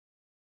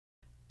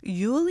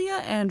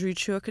Yuliya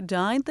Andriychuk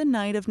died the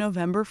night of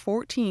November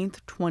 14th,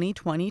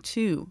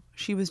 2022.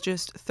 She was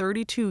just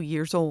 32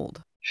 years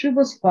old. She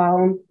was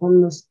found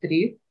on the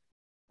street,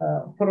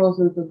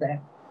 frozen to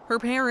death. Her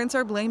parents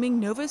are blaming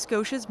Nova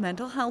Scotia's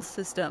mental health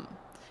system.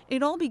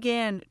 It all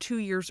began 2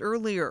 years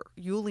earlier.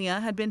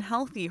 Yuliya had been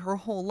healthy her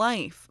whole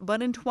life,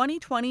 but in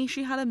 2020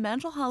 she had a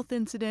mental health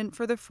incident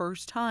for the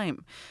first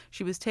time.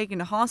 She was taken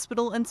to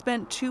hospital and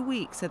spent 2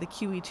 weeks at the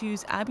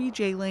QE2's Abbey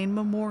J. Lane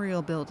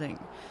Memorial Building.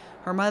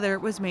 Her mother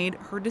was made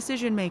her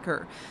decision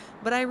maker,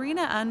 but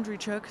Irina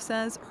Andriychuk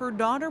says her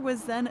daughter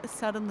was then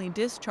suddenly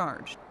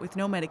discharged with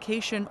no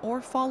medication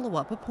or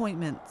follow-up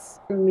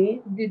appointments.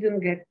 Me didn't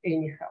get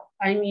any help.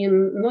 I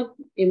mean, not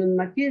even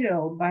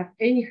material, but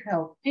any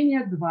help, any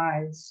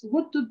advice,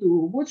 what to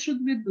do, what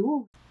should we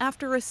do.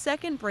 After a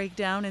second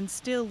breakdown and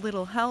still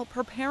little help,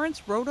 her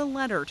parents wrote a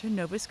letter to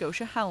Nova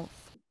Scotia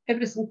Health.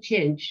 Everything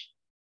changed.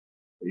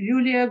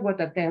 Yuliya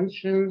got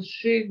attention,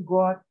 she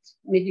got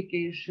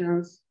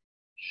medications,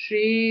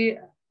 she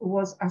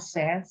was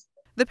assessed.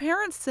 The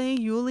parents say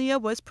Yuliya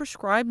was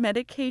prescribed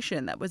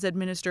medication that was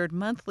administered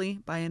monthly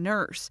by a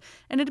nurse,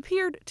 and it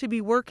appeared to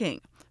be working.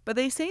 But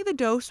they say the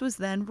dose was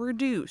then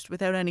reduced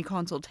without any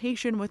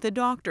consultation with a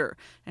doctor,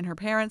 and her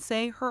parents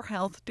say her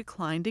health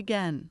declined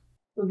again.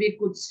 We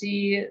could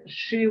see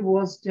she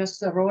was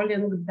just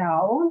rolling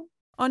down.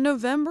 On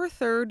November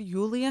 3rd,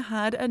 Yuliya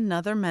had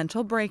another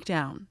mental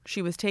breakdown.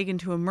 She was taken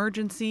to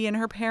emergency, and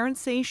her parents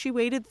say she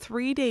waited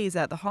 3 days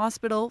at the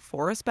hospital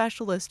for a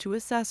specialist to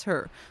assess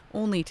her,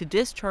 only to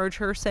discharge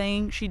her,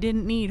 saying she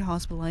didn't need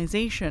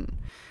hospitalization.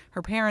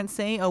 Her parents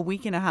say a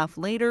week and a half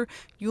later,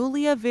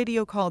 Yuliya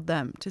video called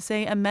them to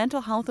say a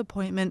mental health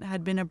appointment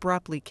had been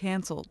abruptly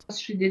canceled.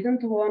 She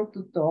didn't want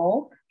to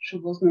talk. She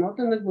was not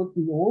in a good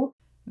mood.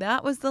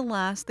 That was the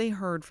last they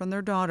heard from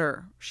their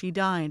daughter. She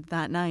died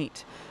that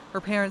night.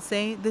 Her parents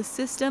say the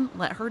system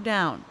let her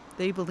down.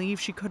 They believe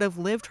she could have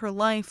lived her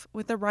life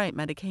with the right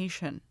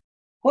medication.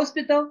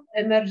 Hospital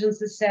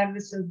emergency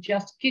services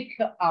just kicked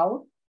her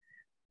out,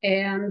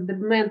 and the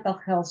mental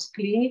health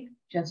clinic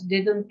just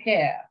didn't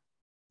care.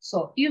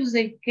 So if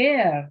they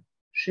cared,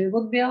 she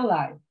would be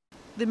alive.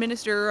 The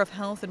Minister of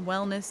Health and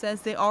Wellness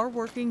says they are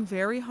working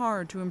very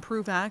hard to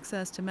improve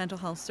access to mental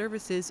health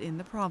services in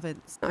the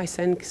province. I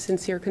send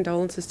sincere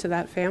condolences to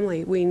that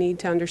family. We need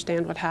to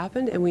understand what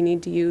happened, and we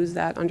need to use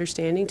that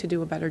understanding to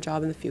do a better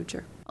job in the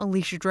future.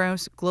 Alicia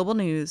Draus, Global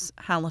News,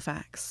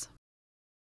 Halifax.